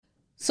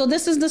So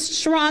this is the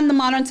Sharon, the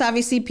Modern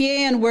Savvy CPA,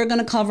 and we're going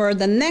to cover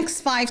the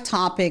next 5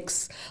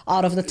 topics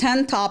out of the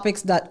 10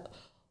 topics that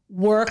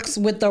works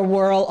with the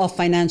world of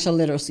financial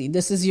literacy.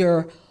 This is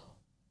your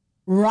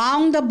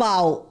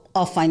roundabout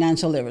of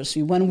financial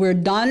literacy. When we're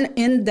done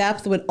in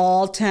depth with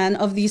all 10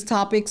 of these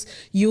topics,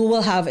 you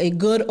will have a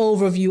good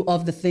overview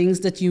of the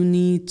things that you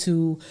need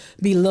to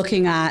be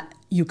looking at.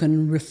 You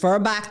can refer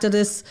back to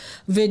this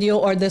video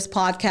or this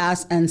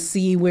podcast and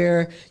see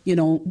where,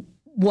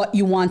 what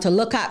you want to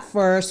look at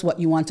first, what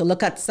you want to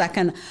look at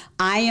second.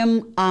 I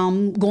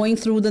am going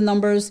through the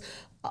numbers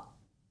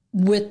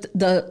with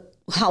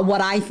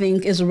what I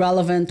think is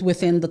relevant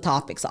within the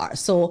topics are.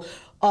 So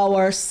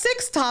our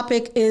 6th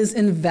topic is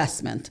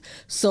investment.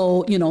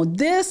 So,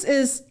 this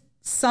is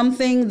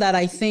something that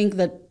I think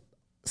that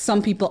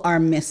some people are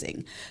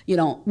missing.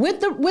 With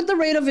the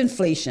rate of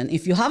inflation,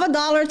 if you have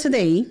 $1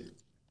 today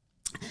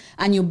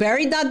and you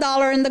buried that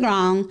dollar in the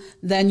ground,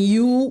 then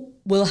you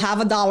will have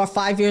 $1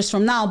 5 years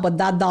from now, but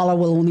that dollar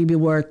will only be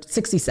worth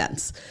 60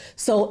 cents.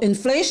 So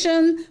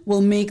inflation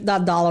will make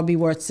that dollar be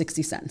worth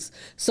 60 cents.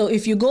 So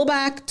if you go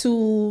back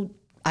to,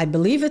 I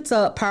believe it's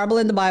a parable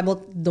in the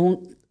Bible.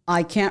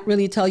 I can't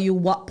really tell you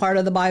what part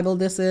of the Bible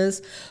this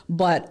is,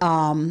 but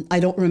I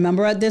don't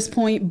remember at this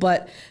point.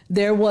 But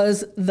there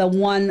was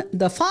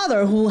the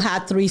father who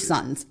had 3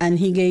 sons, and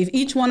he gave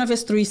each one of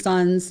his 3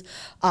 sons,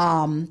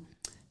 $5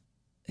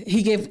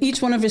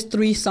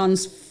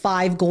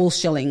 gold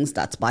shillings.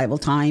 That's Bible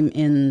time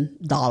in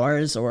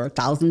dollars or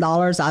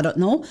 $1,000. I don't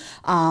know.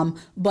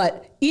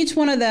 But each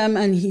one of them,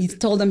 and he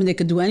told them they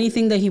could do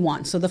anything that he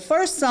wants. So the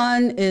first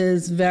son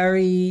is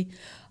very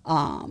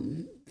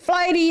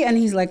flighty, and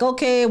he's like,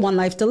 okay, one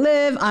life to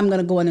live. I'm going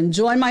to go and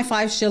enjoy my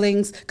 5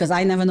 shillings because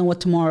I never know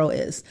what tomorrow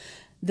is.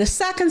 The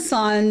second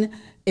son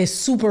is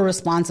super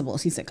responsible.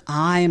 So he's like,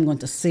 I am going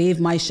to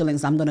save my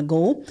shillings. I'm going to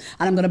go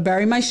and I'm going to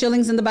bury my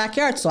shillings in the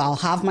backyard. So I'll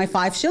have my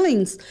 5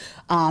 shillings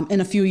in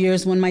a few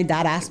years when my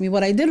dad asked me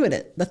what I did with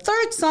it. The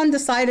third son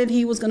decided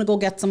he was going to go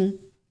get some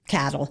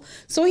cattle.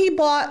 So he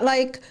bought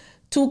like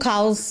 2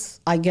 cows,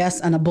 I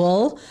guess, and a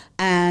bull.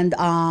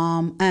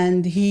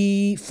 And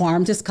he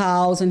farmed his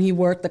cows and he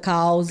worked the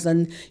cows.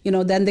 And,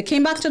 then they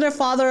came back to their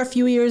father a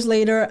few years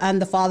later,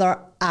 and the father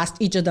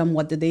asked each of them,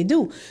 what did they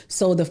do?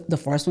 So the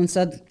first one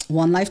said,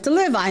 one life to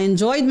live. I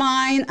enjoyed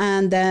mine.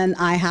 And then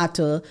I had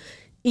to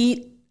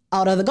eat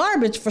out of the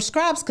garbage for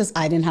scraps because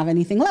I didn't have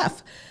anything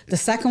left. The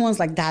second one's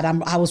like, Dad,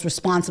 I was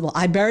responsible.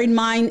 I buried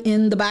mine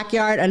in the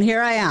backyard and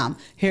here I am.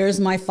 Here's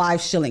my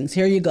 5 shillings.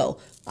 Here you go.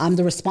 I'm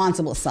the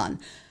responsible son.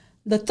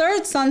 The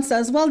third son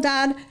says, well,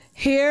 Dad,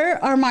 here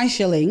are my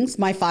shillings,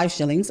 my 5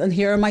 shillings, and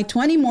here are my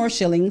 20 more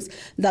shillings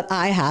that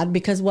I had,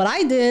 because what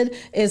I did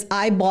is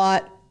I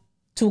bought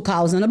 2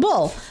 cows and a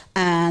bull,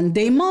 and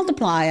they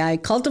multiply. I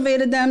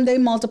cultivated them, they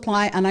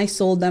multiply, and I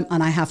sold them,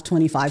 and I have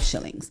 25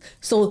 shillings.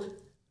 So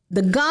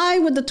the guy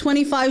with the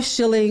 25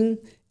 shilling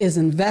is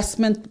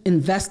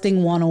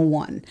investing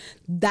 101.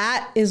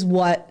 That is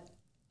what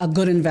a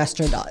good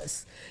investor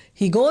does.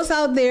 He goes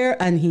out there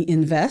and he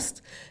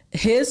invests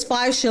his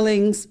 5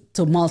 shillings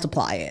to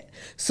multiply it.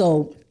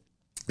 So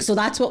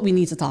that's what we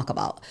need to talk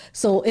about.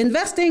 So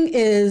investing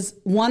is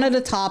one of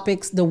the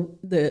topics,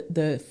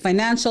 the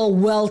financial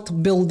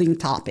wealth building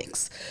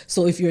topics.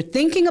 So if you're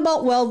thinking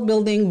about wealth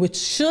building, which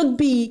should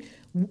be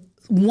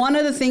one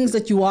of the things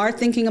that you are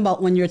thinking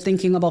about when you're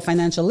thinking about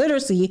financial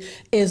literacy,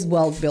 is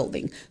wealth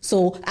building.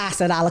 So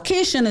asset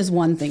allocation is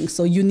one thing.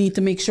 So you need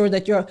to make sure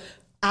that you're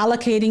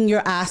allocating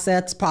your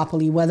assets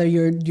properly, whether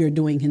you're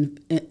doing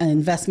an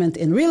investment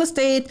in real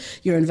estate,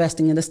 you're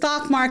investing in the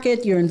stock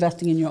market, you're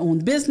investing in your own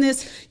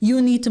business.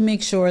 You need to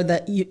make sure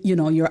that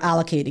you're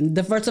allocating.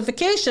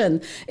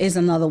 Diversification is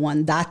another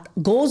one that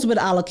goes with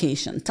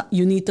allocation.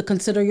 You need to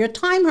consider your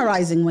time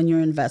horizon when you're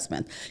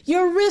investment,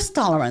 your risk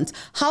tolerance.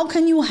 How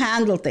can you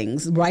handle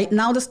things? Right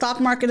now, the stock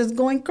market is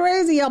going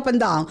crazy up and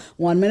down.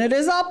 1 minute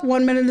is up,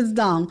 1 minute is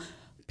down.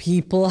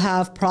 People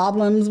have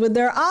problems with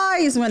their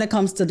eyes when it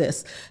comes to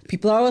this.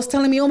 People are always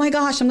telling me, oh my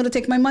gosh, I'm going to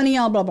take my money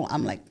out, blah, blah.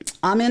 I'm like,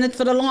 I'm in it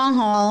for the long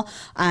haul.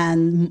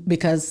 And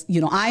because,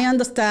 I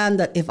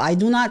understand that if I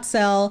do not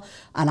sell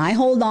and I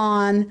hold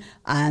on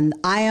and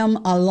I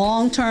am a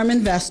long-term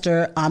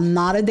investor, I'm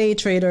not a day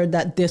trader,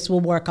 that this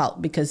will work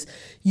out, because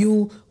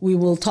we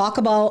will talk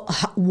about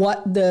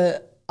what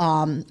the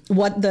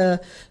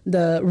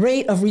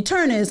rate of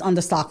return is on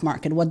the stock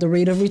market, what the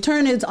rate of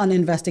return is on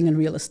investing in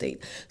real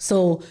estate.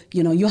 So,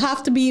 you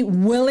have to be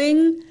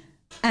willing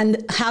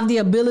and have the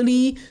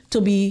ability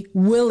to be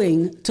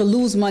willing to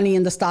lose money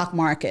in the stock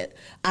market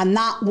and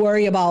not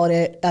worry about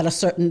it at a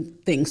certain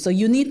thing. So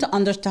you need to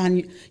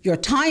understand your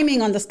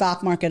timing on the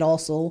stock market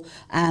also.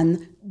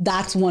 And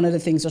that's one of the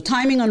things, your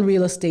timing on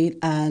real estate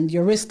and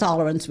your risk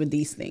tolerance with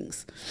these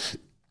things.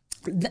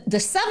 The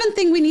 7th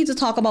thing we need to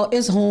talk about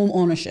is home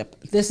ownership.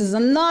 This is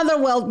another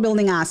wealth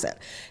building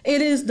asset.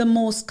 It is the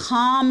most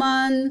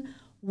common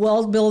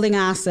wealth building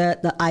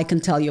asset that I can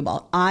tell you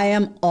about. I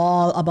am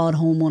all about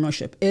home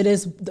ownership. It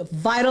is the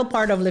vital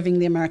part of living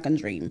the American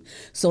dream.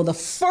 So the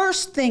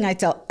first thing I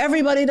tell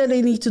everybody that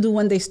they need to do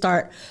when they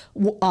start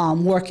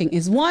working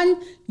is,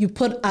 one, you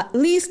put at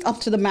least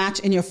up to the match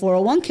in your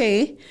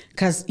 401k,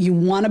 because you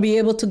want to be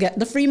able to get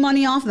the free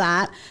money off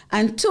that.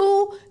 And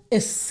two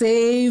is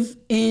save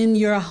in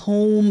your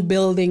home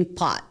building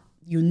pot.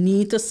 You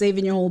need to save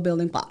in your whole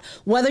building pot.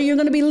 Whether you're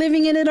going to be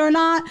living in it or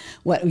not,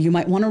 you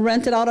might want to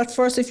rent it out at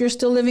first if you're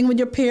still living with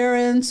your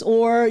parents,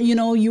 or,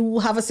 you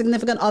have a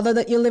significant other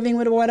that you're living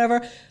with or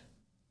whatever.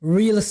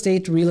 Real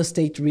estate, real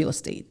estate, real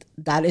estate.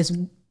 That is,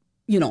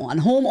 and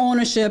home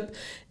ownership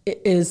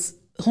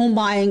home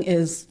buying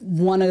is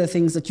one of the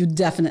things that you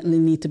definitely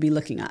need to be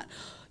looking at.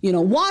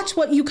 Watch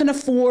what you can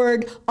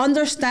afford,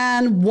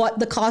 understand what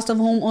the cost of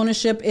home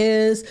ownership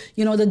is.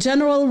 The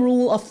general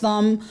rule of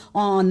thumb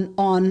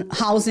on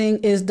housing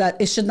is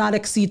that it should not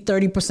exceed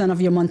 30%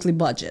 of your monthly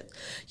budget,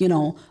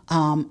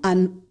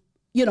 and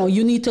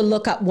you need to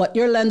look at what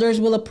your lenders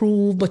will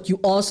approve, but you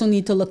also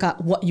need to look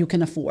at what you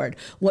can afford,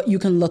 what you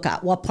can look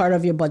at, what part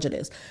of your budget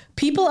is.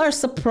 People are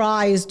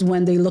surprised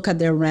when they look at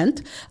their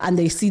rent and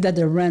they see that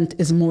their rent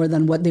is more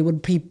than what they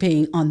would be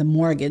paying on the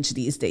mortgage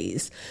these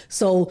days.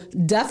 So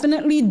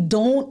definitely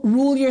don't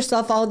rule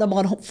yourself out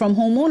from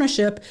home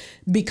ownership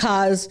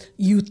because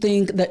you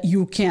think that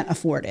you can't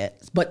afford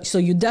it. But so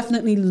you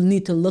definitely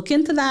need to look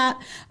into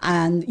that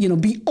and,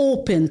 be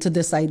open to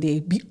this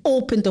idea, be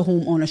open to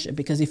home ownership,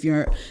 because if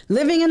you're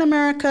living in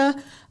America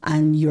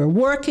and you're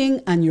working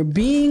and you're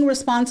being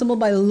responsible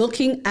by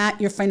looking at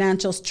your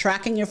financials,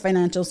 tracking your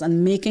financials,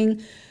 and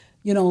making,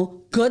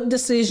 good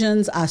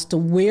decisions as to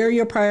where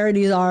your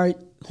priorities are,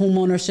 home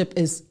ownership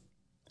is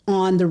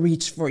on the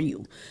reach for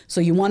you. So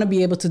you want to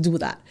be able to do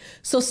that.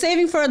 So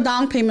saving for a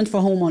down payment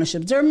for home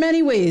ownership, there are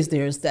many ways.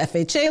 There's the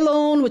FHA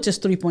loan, which is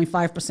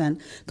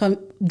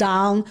 3.5%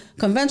 down.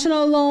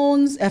 Conventional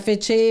loans,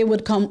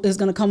 FHA is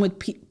going to come with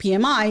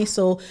PMI.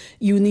 So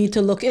you need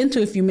to look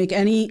into, if you make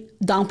any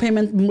down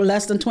payment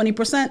less than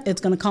 20%,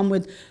 it's going to come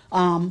with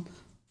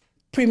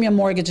premium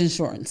mortgage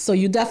insurance. So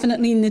you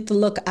definitely need to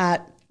look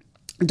at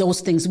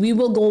those things. We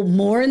will go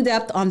more in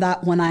depth on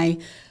that when I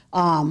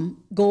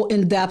go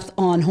in depth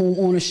on home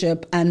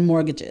ownership and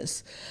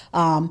mortgages.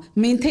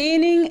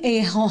 Maintaining a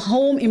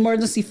home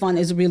emergency fund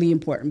is really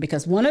important,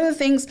 because one of the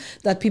things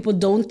that people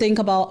don't think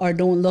about or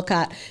don't look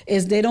at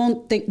is they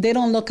don't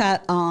look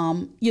at,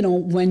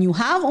 when you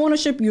have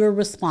ownership, you're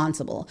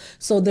responsible.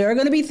 So there are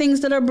going to be things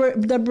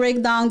that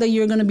break down that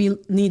you're going to be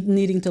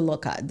needing to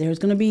look at. There's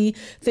going to be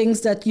things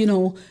that,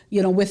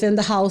 within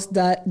the house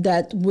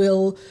that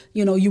will,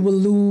 you will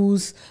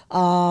lose,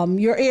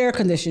 your air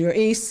conditioner, your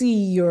AC,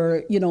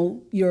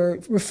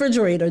 your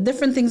refrigerator,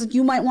 different things that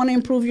you might want to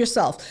improve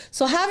yourself.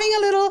 So having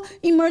a little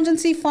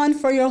emergency fund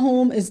for your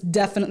home is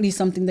definitely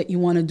something that you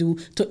want to do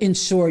to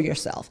insure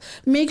yourself.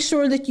 Make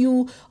sure that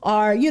you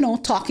are,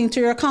 talking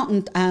to your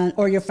accountant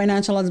or your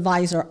financial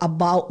advisor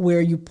about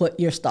where you put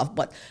your stuff.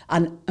 But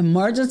an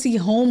emergency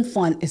home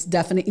fund is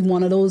definitely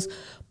one of those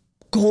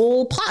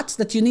gold pots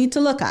that you need to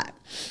look at.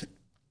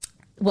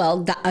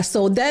 Well,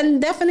 so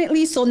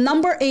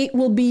number 8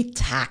 will be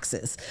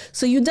taxes.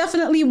 So you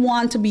definitely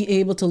want to be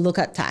able to look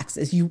at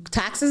taxes.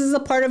 Taxes is a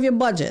part of your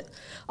budget.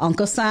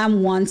 Uncle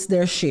Sam wants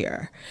their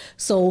share.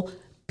 So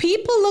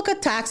people look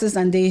at taxes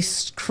and they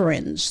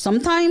cringe.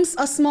 Sometimes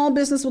a small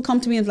business will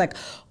come to me and like,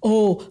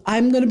 oh,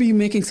 I'm going to be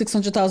making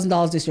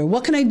 $600,000 this year.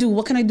 What can I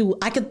do?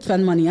 I could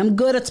spend money. I'm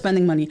good at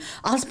spending money.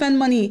 I'll spend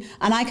money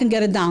and I can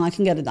get it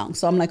down.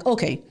 So I'm like,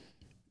 okay,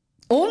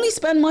 only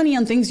spend money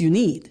on things you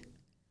need.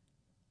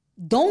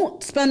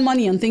 Don't spend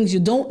money on things you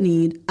don't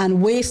need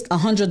and waste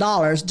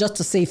 $100 just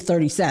to save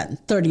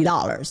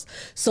 $30.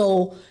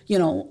 So, a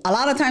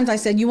lot of times I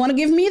said, you want to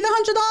give me the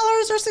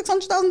 $100 or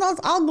 $600,000?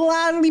 I'll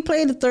gladly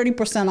pay the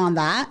 30% on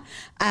that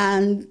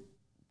and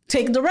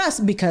take the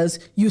rest, because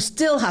you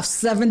still have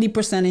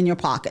 70% in your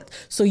pocket.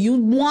 So you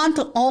want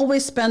to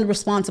always spend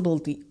responsible,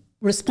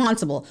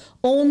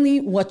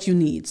 only what you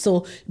need.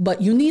 So,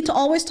 but you need to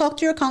always talk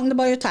to your accountant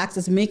about your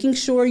taxes, making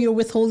sure you're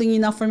withholding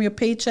enough from your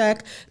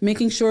paycheck,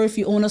 making sure if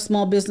you own a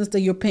small business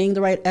that you're paying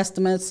the right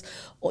estimates,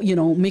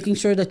 making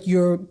sure that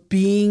you're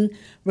being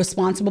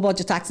responsible about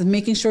your taxes,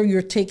 making sure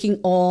you're taking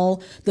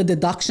all the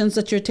deductions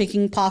that you're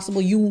taking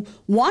possible. You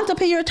want to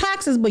pay your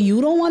taxes, but you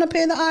don't want to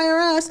pay the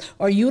IRS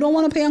or you don't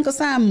want to pay Uncle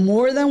Sam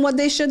more than what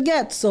they should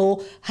get.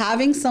 So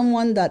having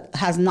someone that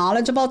has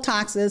knowledge about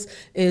taxes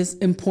is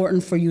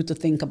important for you to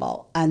think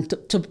about and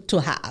to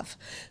have.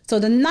 So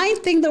the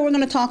 9th thing that we're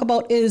going to talk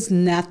about is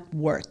net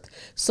worth.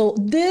 So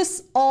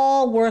this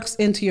all works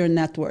into your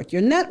net worth.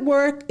 Your net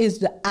worth is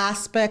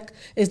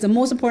the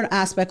most important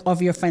aspect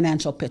of your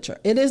financial picture.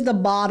 It is the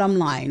bottom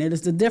line. It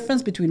is the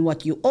difference between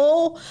what you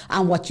owe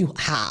and what you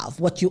have,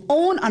 what you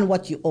own and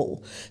what you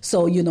owe.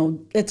 So,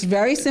 it's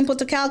very simple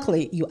to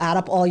calculate. You add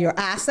up all your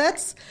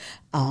assets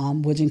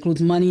which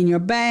includes money in your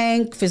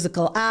bank,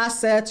 physical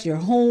assets, your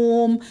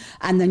home,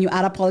 and then you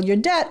add up all your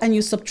debt and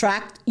you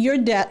subtract your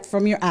debt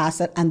from your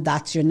asset, and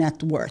that's your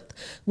net worth.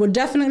 We're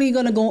definitely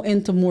going to go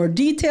into more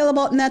detail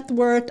about net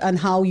worth and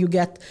how you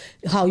get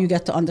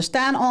to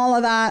understand all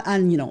of that.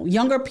 And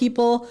younger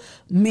people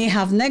may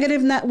have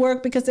negative net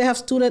worth because they have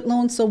student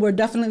loans, so we're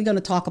definitely going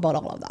to talk about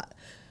all of that.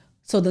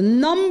 So the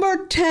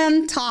number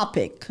 10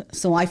 topic.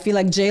 So I feel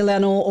like Jay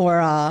Leno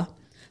or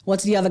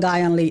what's the other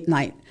guy on late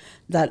night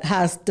that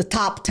has the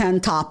top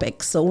 10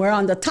 topics. So we're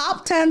on the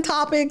top 10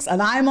 topics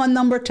and I'm on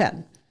number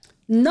 10.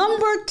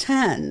 Number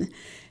 10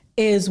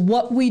 is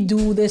what we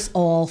do this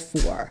all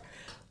for.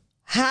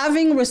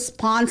 Having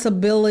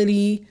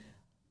responsibility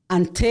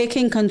and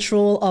taking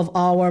control of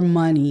our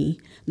money,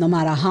 no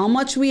matter how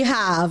much we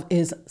have,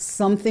 is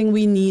something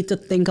we need to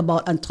think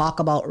about and talk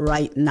about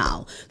right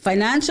now.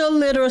 Financial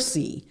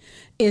literacy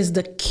is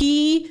the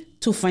key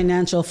to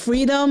financial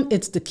freedom.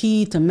 It's the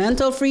key to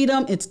mental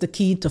freedom. It's the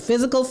key to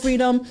physical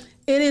freedom.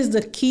 It is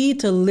the key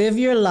to live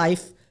your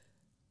life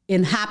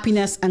in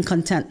happiness and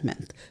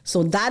contentment.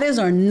 So that is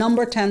our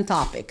number 10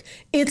 topic.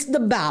 It's the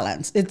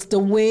balance. It's the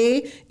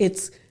way,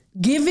 it's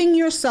giving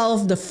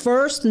yourself the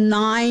first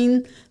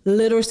 9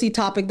 literacy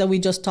topic that we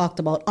just talked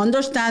about.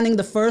 Understanding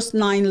the first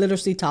 9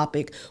 literacy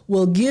topic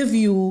will give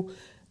you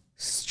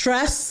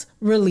stress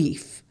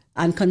relief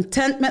and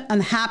contentment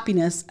and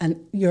happiness and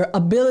your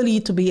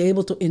ability to be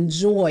able to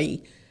enjoy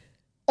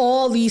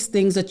all these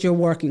things that you're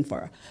working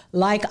for.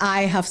 Like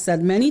I have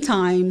said many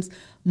times,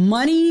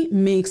 money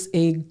makes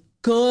a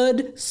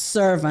good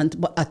servant,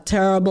 but a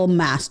terrible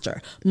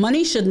master.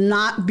 Money should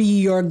not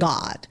be your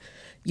God.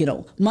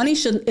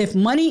 If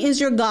money is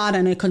your God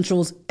and it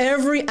controls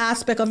every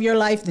aspect of your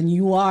life, then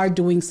you are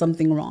doing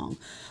something wrong.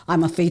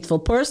 I'm a faithful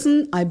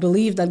person. I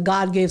believe that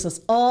God gives us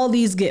all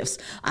these gifts.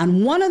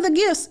 And one of the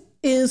gifts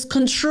is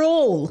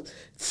control,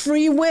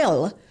 free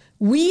will.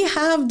 We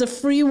have the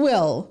free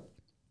will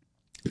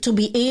to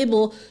be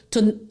able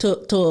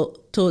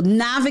to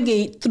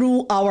navigate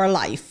through our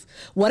life.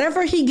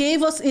 Whatever he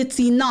gave us, it's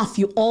enough.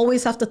 You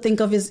always have to think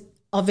of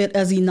it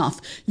as enough.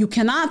 You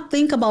cannot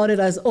think about it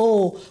as,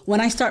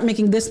 when I start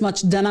making this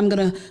much, then I'm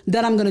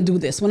gonna do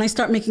this. When I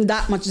start making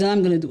that much, then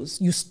I'm gonna do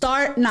this. You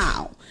start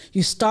now.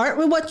 You start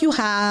with what you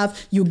have.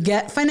 You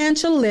get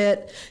financial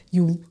lit.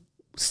 You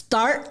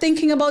start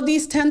thinking about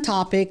these 10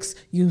 topics.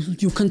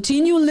 You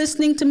continue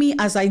listening to me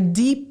as I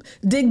dig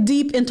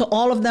deep into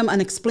all of them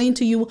and explain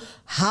to you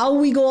how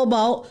we go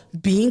about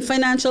being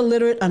financial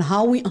literate and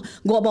how we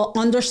go about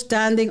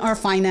understanding our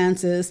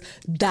finances.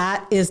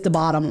 That is the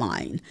bottom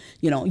line.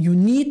 You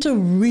need to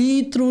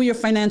read through your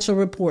financial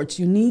reports.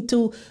 You need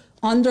to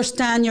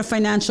understand your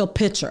financial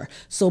picture.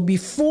 So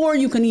before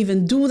you can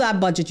even do that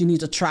budget, you need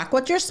to track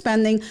what you're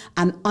spending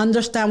and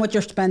understand what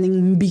you're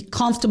spending, be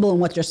comfortable in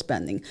what you're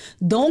spending.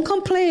 Don't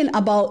complain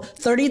about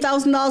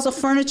 $30,000 of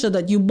furniture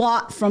that you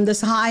bought from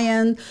this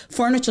high-end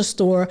furniture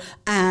store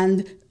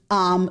and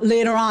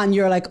later on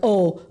you're like,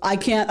 I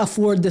can't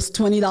afford this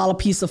 $20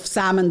 piece of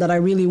salmon that I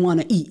really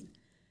want to eat.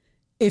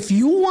 If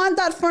you want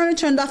that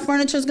furniture and that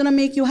furniture is going to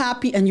make you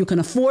happy and you can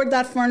afford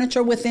that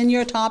furniture within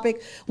your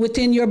topic,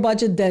 within your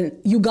budget, then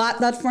you got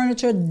that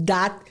furniture.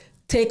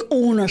 Take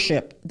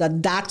ownership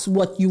that's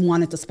what you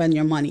wanted to spend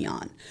your money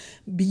on.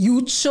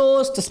 You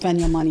chose to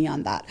spend your money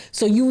on that.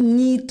 So you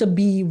need to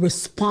be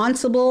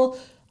responsible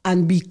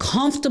and be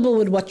comfortable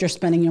with what you're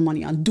spending your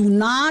money on. Do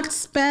not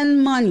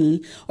spend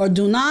money or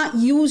do not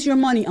use your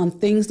money on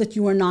things that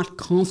you are not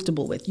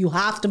comfortable with. You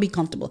have to be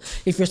comfortable.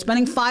 If you're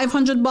spending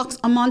 $500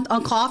 a month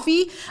on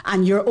coffee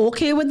and you're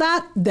okay with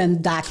that,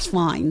 then that's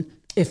fine.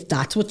 If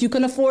that's what you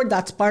can afford,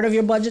 that's part of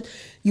your budget.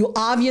 You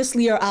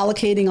obviously are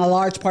allocating a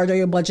large part of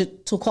your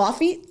budget to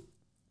coffee.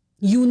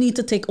 You need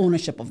to take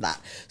ownership of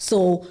that.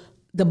 So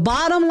the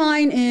bottom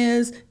line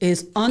is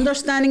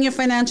understanding your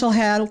financial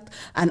health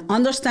and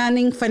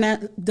understanding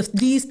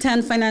these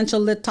 10 financial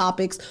lit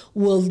topics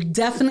will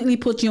definitely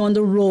put you on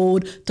the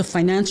road to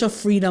financial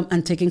freedom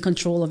and taking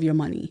control of your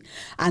money.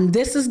 And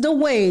this is the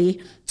way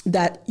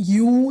that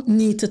you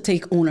need to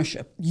take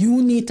ownership.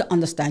 You need to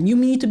understand. You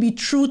need to be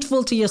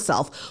truthful to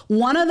yourself.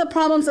 One of the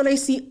problems that I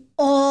see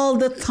all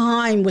the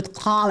time with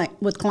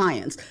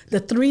clients, the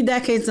 3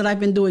 decades that I've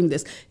been doing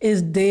this,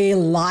 is they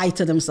lie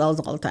to themselves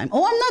all the time.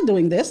 I'm not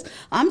doing this.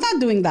 I'm not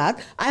doing that.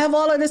 I have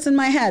all of this in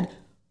my head.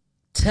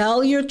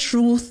 Tell your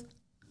truth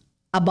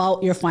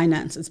about your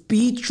finances.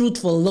 Be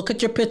truthful. Look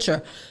at your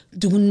picture.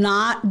 Do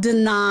not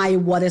deny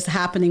what is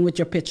happening with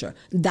your picture.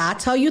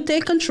 That's how you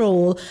take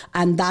control,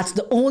 and that's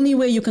the only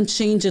way you can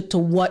change it to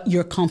what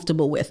you're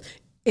comfortable with,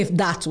 if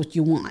that's what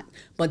you want.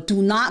 But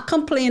do not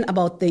complain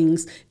about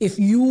things if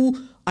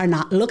you are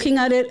not looking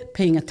at it,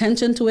 paying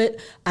attention to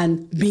it,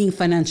 and being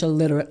financial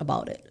literate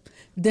about it.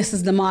 This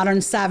is the Modern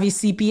Savvy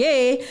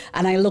CPA,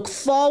 and I look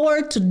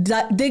forward to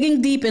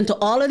digging deep into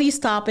all of these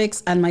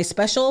topics and my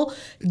special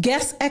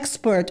guest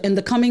expert in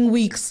the coming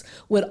weeks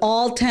with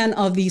all 10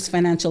 of these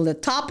financial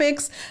lit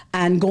topics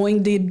and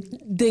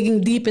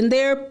digging deep in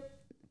their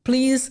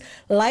Please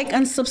like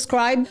and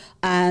subscribe,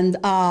 and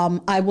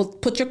I will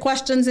put your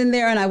questions in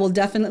there, and I will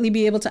definitely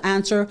be able to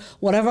answer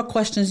whatever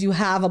questions you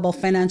have about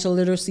financial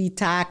literacy,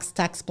 tax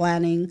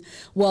planning,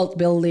 wealth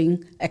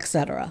building,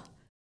 etc.